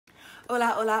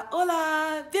Hola, hola,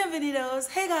 hola, bienvenidos.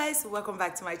 Hey guys, welcome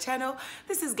back to my channel.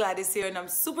 This is Gladys here and I'm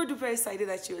super duper excited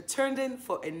that you turned in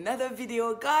for another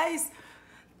video, guys.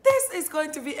 This is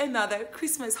going to be another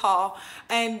Christmas haul,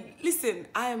 and listen,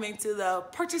 I am into the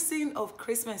purchasing of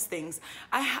Christmas things.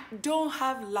 I don't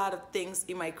have a lot of things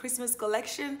in my Christmas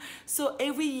collection, so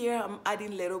every year I'm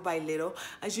adding little by little.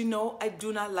 As you know, I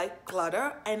do not like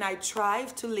clutter and I try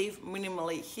to live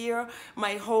minimally here.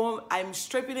 My home, I'm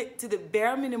stripping it to the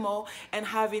bare minimal and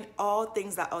having all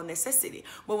things that are necessity.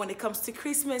 But when it comes to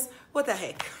Christmas, what the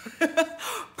heck?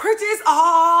 Purchase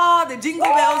all the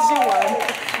jingle bells you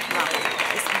want.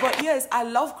 But yes, I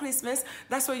love Christmas.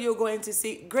 That's why you're going to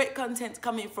see great content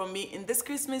coming from me in this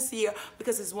Christmas year,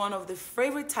 because it's one of the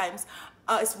favorite times.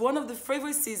 It's one of the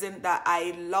favorite seasons that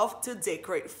I love to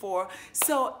decorate for.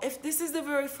 So if this is the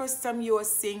very first time you are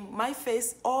seeing my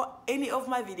face or any of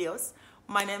my videos,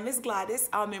 my name is Gladys.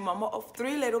 I'm a mama of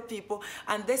 3 little people,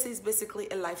 and this is basically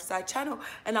a lifestyle channel,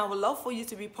 and I would love for you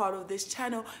to be part of this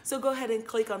channel. So go ahead and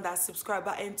click on that subscribe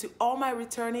button. To all my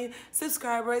returning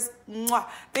subscribers, mwah,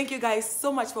 thank you guys so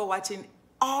much for watching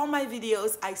all my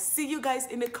videos. I see you guys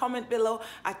in the comment below.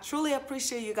 I truly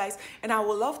appreciate you guys, and I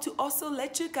would love to also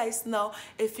let you guys know,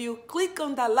 if you click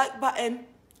on that like button,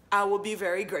 I will be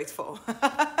very grateful.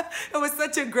 It was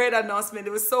such a great announcement.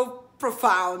 It was so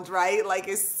profound, right? Like,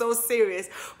 it's so serious.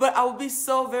 But I will be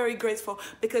so very grateful,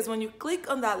 because when you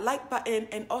click on that like button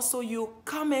and also you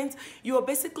comment, you are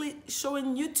basically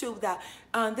showing YouTube that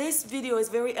this video is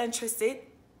very interested,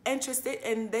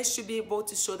 and they should be able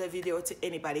to show the video to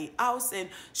anybody else and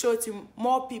show it to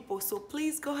more people. So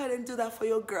please go ahead and do that for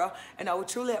your girl, and I would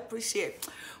truly appreciate.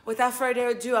 Without further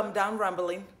ado, I'm done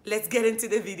rambling. Let's get into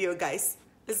the video, guys.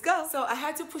 Let's go. So I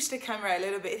had to push the camera a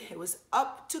little bit. It was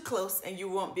up too close and you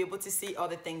won't be able to see all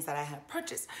the things that I have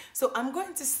purchased. So I'm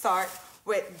going to start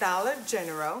with Dollar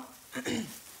General.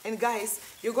 And guys,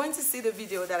 you're going to see the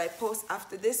video that I post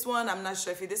after this one. I'm not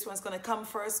sure if this one's going to come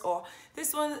first or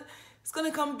this one is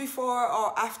going to come before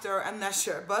or after. I'm not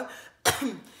sure. But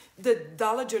the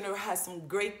Dollar General has some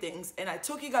great things. And I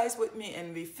took you guys with me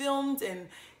and we filmed and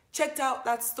checked out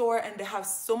that store, and they have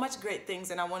so much great things.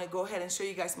 And I want to go ahead and show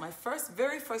you guys my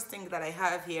very first thing that I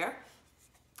have here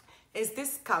is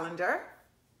this calendar.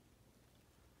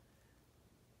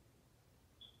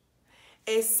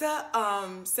 It's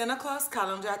a Santa Claus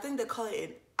calendar. I think they call it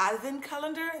an Advent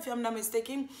calendar, if I'm not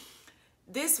mistaken.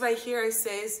 This right here, it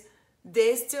says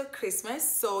days till Christmas,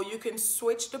 so you can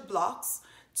switch the blocks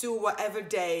to whatever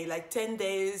day, like 10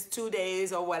 days, 2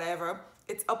 days, or whatever.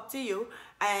 It's up to you,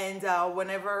 and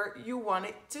whenever you want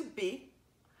it to be.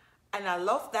 And I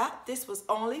love that. This was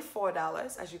only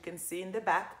 $4, as you can see in the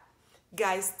back.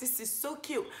 Guys, this is so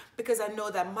cute, because I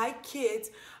know that my kids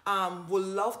will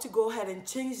love to go ahead and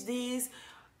change these,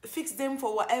 fix them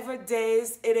for whatever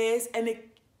days it is, and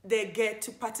they get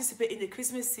to participate in the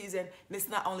Christmas season. And it's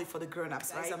not only for the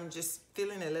grown-ups, right? I'm just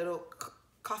feeling a little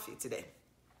coffee today.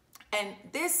 And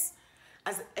this,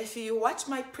 if you watch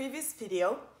my previous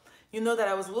video, you know that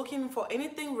I was looking for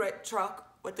anything red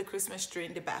truck with the Christmas tree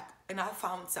in the back, and I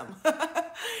found some.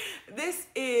 This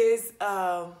is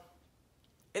a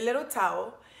little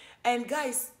towel, and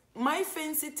guys, my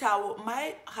fancy towel,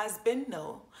 my husband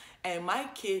know, and my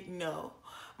kid know.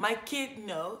 My kid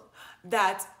know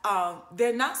that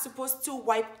they're not supposed to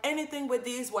wipe anything with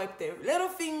these, wipe their little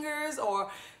fingers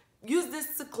or use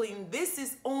this to clean. This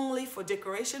is only for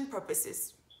decoration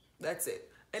purposes. That's it.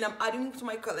 And I'm adding it to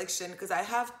my collection because I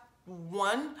have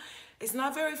one. It's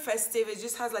not very festive. It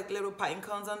just has like little pine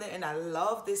cones on there, and I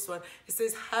love this one. It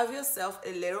says, "Have yourself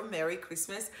a little Merry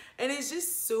Christmas," and it's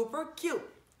just super cute.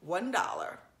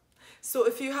 $1. So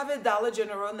if you have a Dollar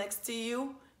General next to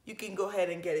you, you can go ahead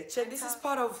and get it. Check. This is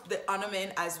part of the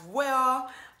ornament as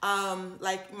well,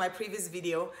 like my previous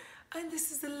video. And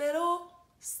this is a little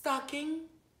stocking,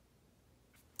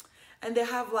 and they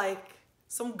have like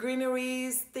some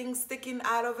greeneries, things sticking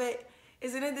out of it.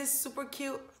 Isn't this super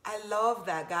cute? I love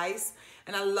that, guys.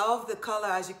 And I love the color.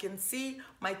 As you can see,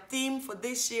 my theme for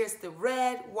this year is the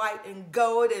red, white, and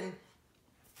gold, and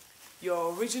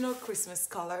your original Christmas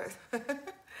color.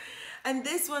 And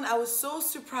this one, I was so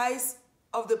surprised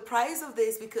of the price of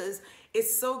this, because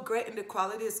it's so great and the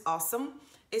quality is awesome.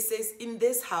 It says, "In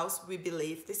this house we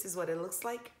believe." This is what it looks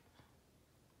like.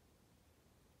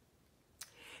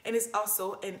 And it's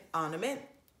also an ornament.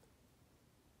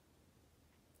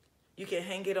 You can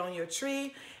hang it on your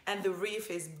tree, and the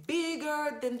wreath is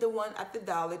bigger than the one at the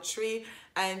Dollar Tree,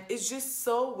 and it's just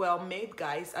so well made,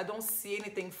 guys. I don't see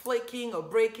anything flaking or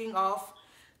breaking off.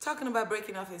 Talking about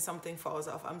breaking off and something falls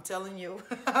off, I'm telling you.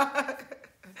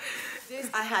 This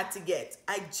I had to get.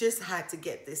 I just had to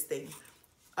get this thing.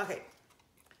 Okay.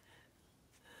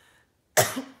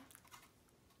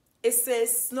 It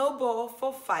says snowball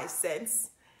for 5 cents.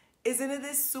 Isn't it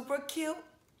this super cute?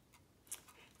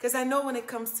 Because I know when it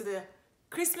comes to the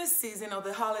Christmas season or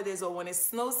the holidays or when it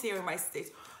snows here in my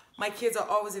state, my kids are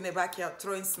always in the backyard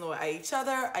throwing snow at each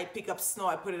other. I pick up snow,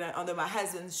 I put it under my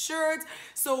husband's shirt.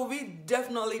 So we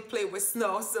definitely play with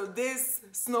snow. So this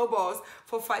snowballs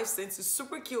for 5 cents is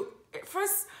super cute. At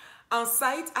first, on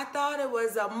sight, I thought it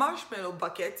was a marshmallow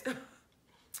bucket.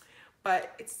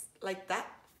 But it's like that.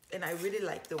 And I really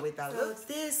like the way that looks.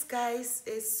 This, guys,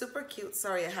 is super cute.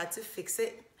 Sorry, I had to fix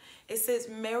it. It says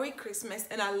Merry Christmas,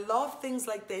 and I love things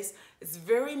like this. It's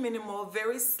very minimal,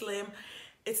 very slim.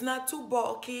 It's not too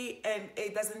bulky, and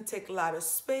it doesn't take a lot of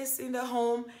space in the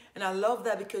home. And I love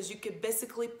that because you can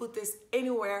basically put this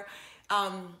anywhere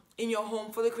in your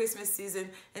home for the Christmas season.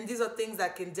 And these are things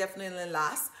that can definitely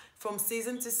last from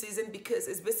season to season because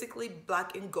it's basically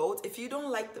black and gold. If you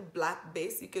don't like the black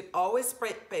base, you could always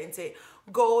spray paint it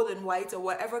gold and white or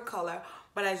whatever color.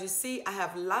 But as you see, I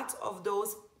have lots of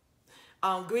those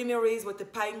greeneries with the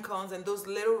pine cones and those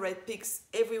little red peaks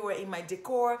everywhere in my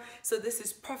decor. So this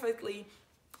is perfectly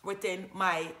within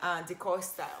my decor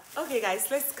style. Okay guys,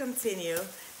 let's continue.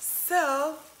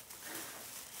 So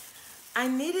I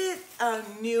needed a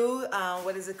new,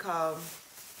 what is it called?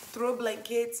 Throw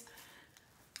blanket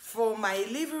for my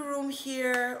living room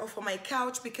here or for my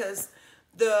couch because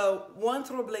the one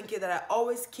throw blanket that I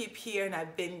always keep here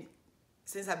and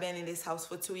since I've been in this house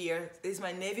for 2 years, is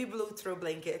my navy blue throw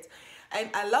blanket. And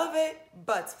I love it,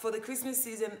 but for the Christmas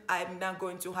season, I'm not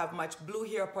going to have much blue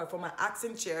here apart from my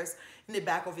accent chairs in the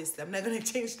back, obviously. I'm not going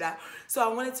to change that. So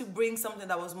I wanted to bring something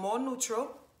that was more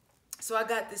neutral. So I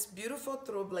got this beautiful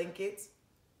throw blanket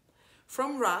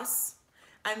from Ross.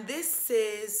 And this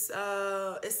is,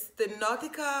 it's the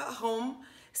Nautica Home.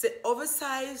 It's an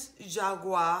oversized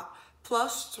Jaguar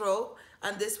plush throw.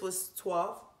 And this was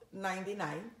 $12.99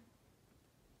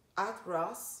 at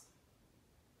Ross.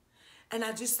 And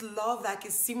I just love that I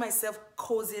can see myself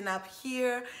cozying up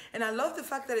here. And I love the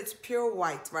fact that it's pure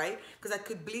white, right? Because I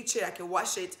could bleach it, I could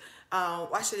wash it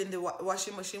in the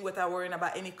washing machine without worrying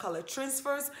about any color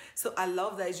transfers. So I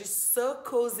love that. It's just so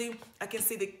cozy. I can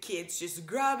see the kids just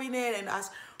grabbing it and us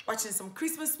watching some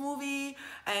Christmas movie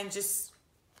and just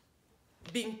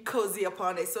being cozy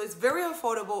upon it. So it's very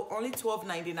affordable, only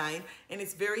 $12.99, and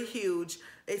it's very huge.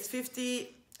 It's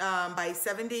 50 by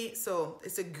 70, so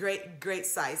it's a great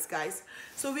size, guys.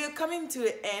 So we are coming to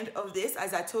the end of this.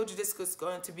 As I told you, this was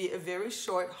going to be a very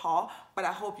short haul, but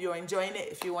I hope you're enjoying it.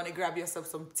 If you want to grab yourself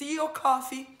some tea or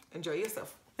coffee, enjoy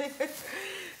yourself.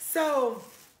 So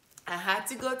I had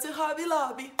to go to Hobby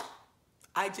Lobby.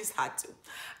 I just had to.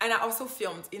 And I also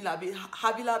filmed in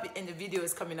Hobby Lobby, and the video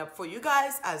is coming up for you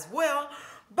guys as well.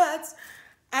 But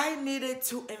I needed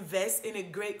to invest in a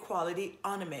great quality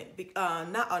ornament.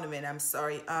 Not ornament, I'm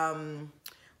sorry.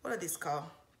 What are these called?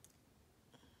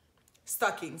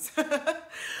 Stockings.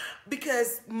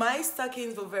 Because my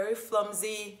stockings were very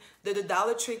flimsy. They're the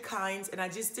Dollar Tree kinds, and I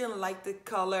just didn't like the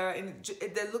color, and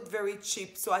they looked very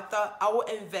cheap. So I thought I would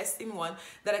invest in one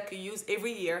that I could use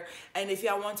every year. And if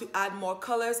I want to add more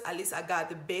colors, at least I got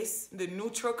the base, the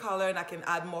neutral color, and I can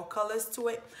add more colors to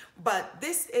it. But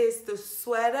this is the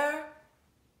sweater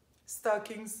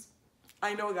stockings.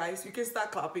 I know, guys, you can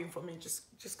start clapping for me.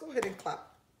 Just go ahead and clap.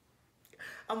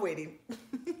 I'm waiting.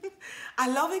 I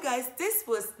love it, guys. This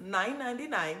was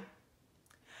 $9.99.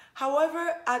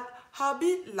 However, at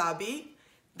Hobby Lobby,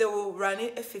 they will run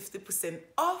it at 50%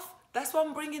 off. That's why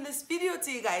I'm bringing this video to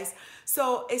you guys.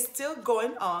 So it's still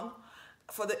going on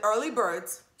for the early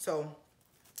birds. So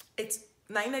it's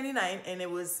 $9.99 and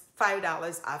it was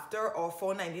 $5 after, or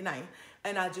 $4.99.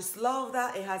 And I just love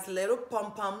that. It has little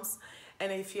pom-poms.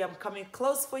 And if I'm coming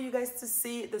close for you guys to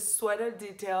see the sweater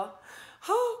detail,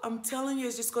 oh, I'm telling you,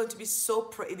 it's just going to be so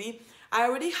pretty. I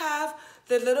already have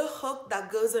the little hook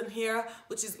that goes on here,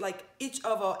 which is like each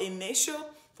of our initial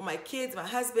for my kids, my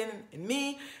husband, and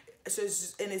me. So it's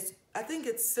just, and it's, I think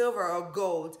it's silver or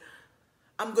gold.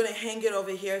 I'm gonna hang it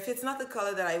over here. If it's not the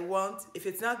color that I want, if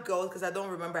it's not gold, because I don't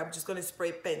remember, I'm just gonna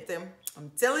spray paint them.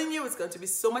 I'm telling you, it's going to be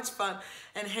so much fun,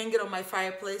 and hang it on my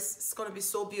fireplace. It's gonna be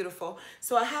so beautiful.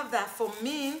 So I have that for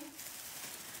me,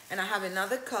 and I have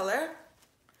another color,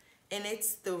 and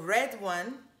it's the red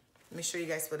one. Let me show you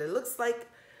guys what it looks like.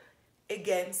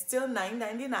 Again, still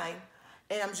 $9.99,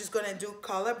 and I'm just gonna do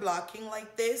color blocking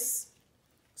like this.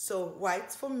 So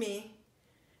white for me,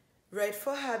 red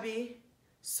for hubby,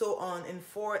 so on and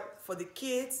forth for the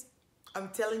kids. I'm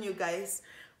telling you guys,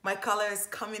 my color is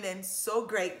coming in so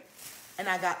great, and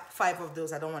I got 5 of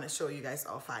those. I don't want to show you guys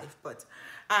all 5, but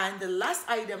and the last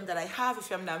item that I have,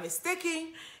 if I'm not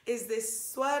mistaken, is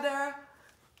this sweater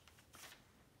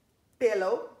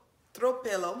pillow, throw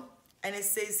pillow. And it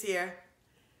says here,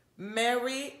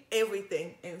 marry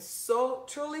everything. And so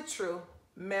truly true,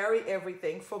 marry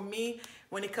everything. For me,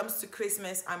 when it comes to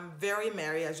Christmas, I'm very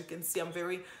merry. As you can see, I'm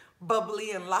very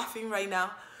bubbly and laughing right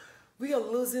now. We are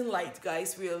losing light,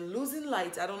 guys. We are losing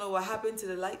light. I don't know what happened to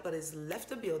the light, but it's left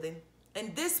the building.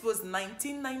 And this was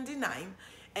 $19.99, and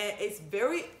it's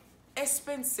very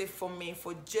expensive for me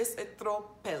for just a throw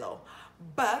pillow.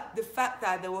 But the fact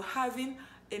that they were having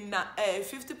a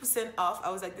 50% off,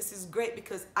 I was like, this is great,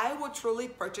 because I would truly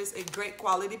purchase a great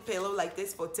quality pillow like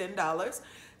this for $10.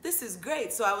 This is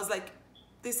great. So I was like,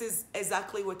 this is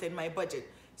exactly within my budget.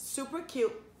 Super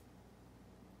cute.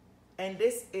 And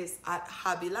this is at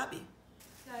Hobby Lobby.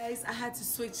 Guys, I had to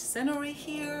switch scenery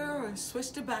here and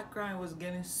switch the background. It was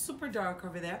getting super dark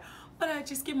over there, but I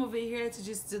just came over here to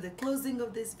just do the closing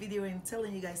of this video and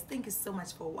telling you guys thank you so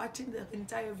much for watching the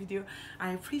entire video.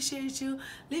 I appreciate you.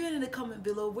 Leave it in the comment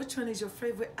below which one is your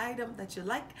favorite item that you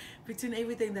like between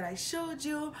everything that I showed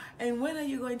you, and when are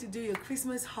you going to do your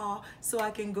Christmas haul so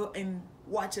I can go and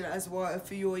watch it as well.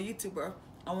 If you're a YouTuber,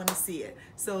 I want to see it.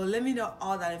 So let me know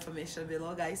all that information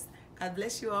below, guys. God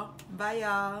bless you all. Bye,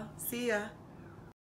 y'all. See ya.